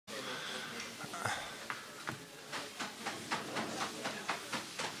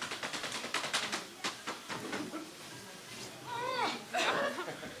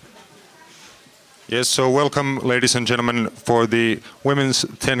Yes, so welcome, ladies and gentlemen, for the women's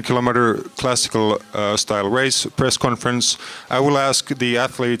 10-kilometer classical style race press conference. I will ask the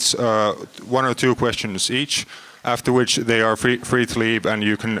athletes one or two questions each, after which they are free to leave, and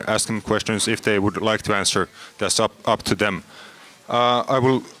you can ask them questions if they would like to answer. That's up to them. I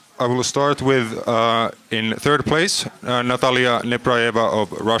will start with, in third place, Natalia Nepraeva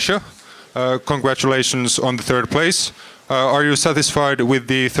of Russia. Congratulations on the third place. Are you satisfied with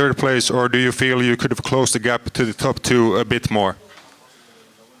the third place, or do you feel you could have closed the gap to the top two a bit more?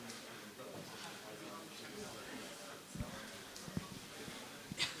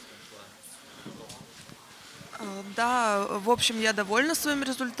 Да, в общем, я довольна своим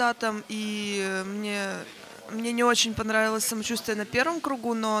результатом, и мне не очень понравилось самочувствие на первом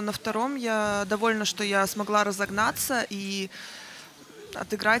кругу, но на втором я довольна, что я смогла разогнаться и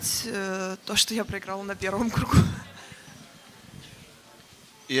отыграть то, что я проиграла на первом кругу.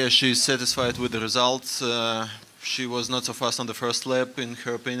 Yeah, she's satisfied with the results. She was not so fast on the first lap, in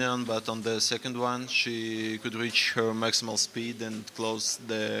her opinion, but on the second one, she could reach her maximal speed and close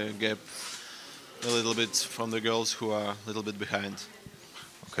the gap a little bit from the girls who are a little bit behind.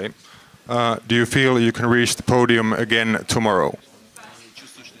 Okay. Do you feel you can reach the podium again tomorrow?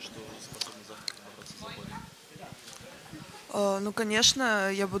 Ну,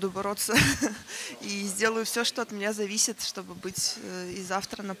 конечно, я буду бороться и сделаю все, что от меня зависит, чтобы быть и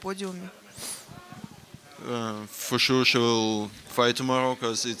завтра на подиуме. For sure, she will fight tomorrow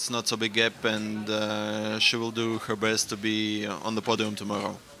because it's not so big gap, and she will do her best to be on the podium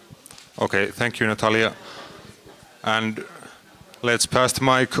tomorrow. Okay, thank you, Natalia. And let's pass the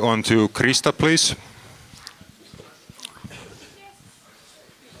mic on to Krista, please.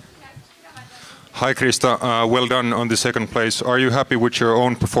 Hi, Krista. Well done on the second place. Are you happy with your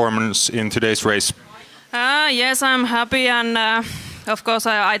own performance in today's race? Yes, I'm happy, and of course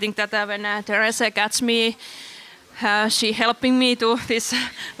I think that when Teresa gets me, she helping me to this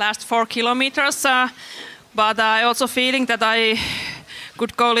last 4 kilometers. But I also feeling that I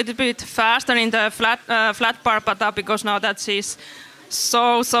could go a little bit faster in the flat part, but because now that she's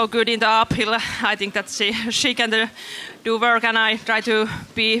so good in the uphill, I think that she can do work, and I try to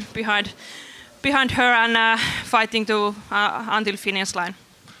be behind her and fighting to until finish line.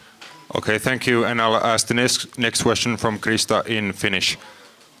 Okay, thank you. And I'll ask the next question from Krista in Finnish.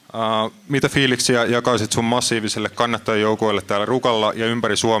 Mitä fiiliksiä jakaisit sun massiiviselle kannattajajoukoille täällä Rukalla ja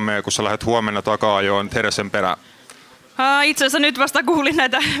ympäri Suomea, kun sä lähdet huomenna taka-ajoon Teresen perään? Itse asiassa nyt vasta kuulin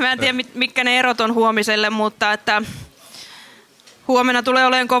näitä. Mä en tiedä, mitkä ne erot on huomiselle, mutta että huomenna tulee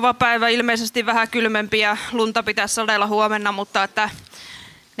olemaan kova päivä, ilmeisesti vähän kylmempi ja lunta pitäisi sadella huomenna, mutta että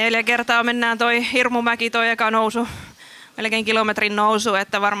 4 kertaa mennään toi Hirmumäki, toi eka nousu, melkein kilometrin nousu,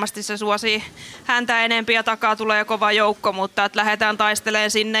 että varmasti se suosii häntä enempi ja takaa tulee kova joukko, mutta että lähdetään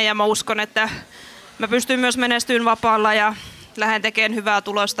taistelemaan sinne ja mä uskon, että mä pystyn myös menestymään vapaalla ja lähden tekemään hyvää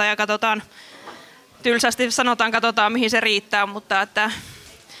tulosta ja katsotaan, tylsästi sanotaan, katsotaan mihin se riittää, mutta että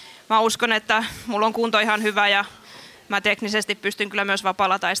mä uskon, että mulla on kunto ihan hyvä ja mä teknisesti pystyn kyllä myös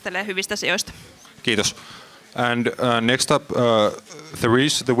vapaalla taistelemaan hyvistä sijoista. Kiitos. And next up,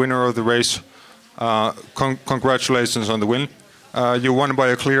 Therese, the winner of the race. Congratulations on the win. You won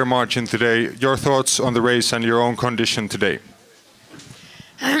by a clear margin today. Your thoughts on the race and your own condition today?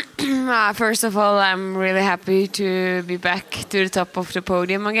 First of all, I'm really happy to be back to the top of the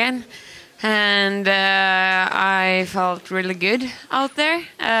podium again. And I felt really good out there.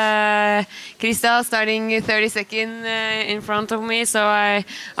 Krista starting 32nd in front of me, so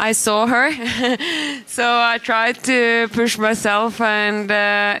I saw her. So I tried to push myself, and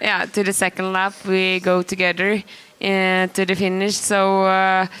yeah, to the second lap we go together to the finish. So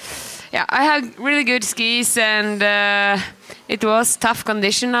yeah, I had really good skis, and it was tough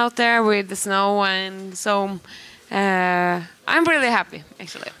condition out there with the snow, and so I'm really happy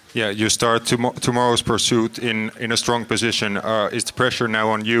actually. Yeah, you start tomorrow's pursuit in a strong position. Is the pressure now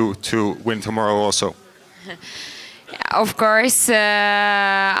on you to win tomorrow also? Yeah, of course,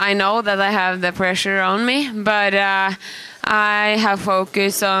 I know that I have the pressure on me, but I have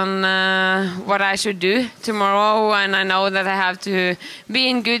focus on what I should do tomorrow, and I know that I have to be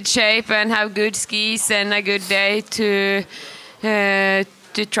in good shape and have good skis and a good day to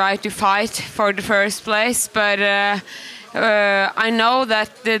try to fight for the first place. But I know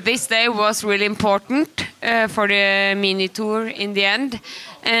that this day was really important for the mini tour in the end,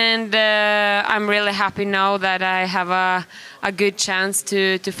 and I'm really happy now that I have a good chance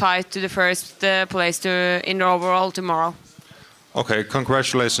to fight to the first place in the overall tomorrow. Okay,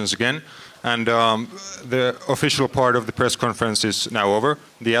 congratulations again. And the official part of the press conference is now over.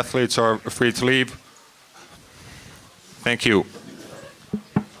 The athletes are free to leave. Thank you.